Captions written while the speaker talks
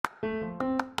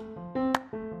Welcome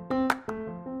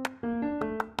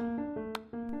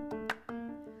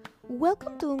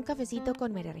to Un Cafecito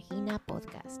con Maria Regina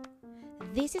podcast.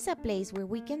 This is a place where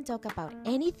we can talk about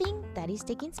anything that is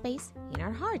taking space in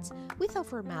our hearts without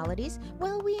formalities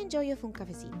while we enjoy un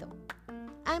cafecito.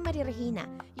 I'm Maria Regina,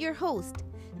 your host.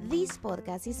 This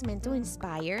podcast is meant to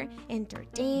inspire,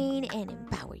 entertain, and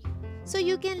empower you so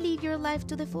you can live your life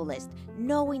to the fullest,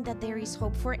 knowing that there is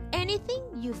hope for anything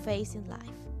you face in life.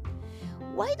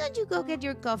 Why don't you go get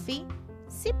your coffee,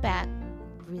 sit back,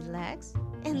 relax,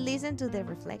 and listen to the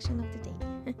reflection of the day.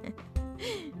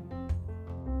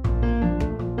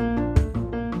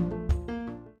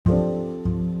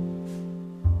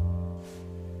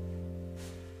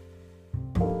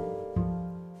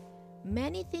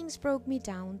 Many things broke me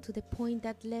down to the point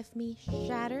that left me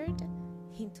shattered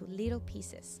into little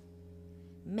pieces.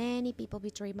 Many people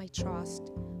betrayed my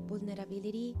trust,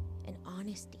 vulnerability, and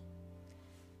honesty.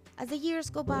 As the years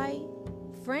go by,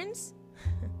 friends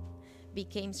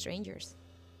became strangers.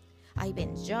 I've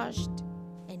been judged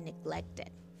and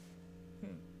neglected.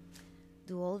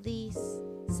 Do all these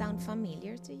sound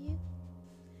familiar to you?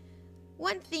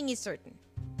 One thing is certain.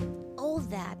 All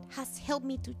that has helped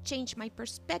me to change my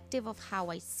perspective of how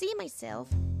I see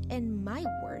myself and my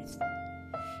worth.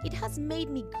 It has made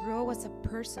me grow as a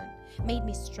person, made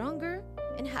me stronger,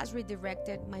 and has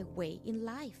redirected my way in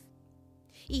life.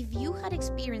 If you had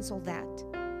experienced all that,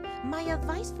 my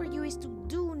advice for you is to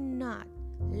do not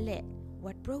let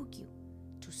what broke you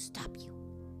to stop you.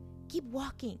 Keep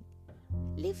walking.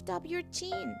 Lift up your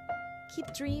chin.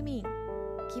 Keep dreaming.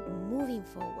 Keep moving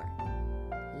forward.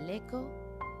 Let go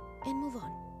and move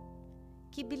on.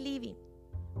 Keep believing.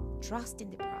 Trust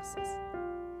in the process.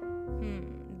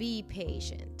 Be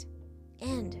patient.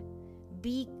 And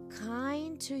be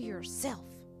kind to yourself.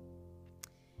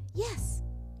 Yes,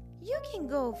 you can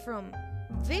go from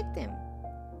victim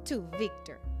to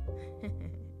victor.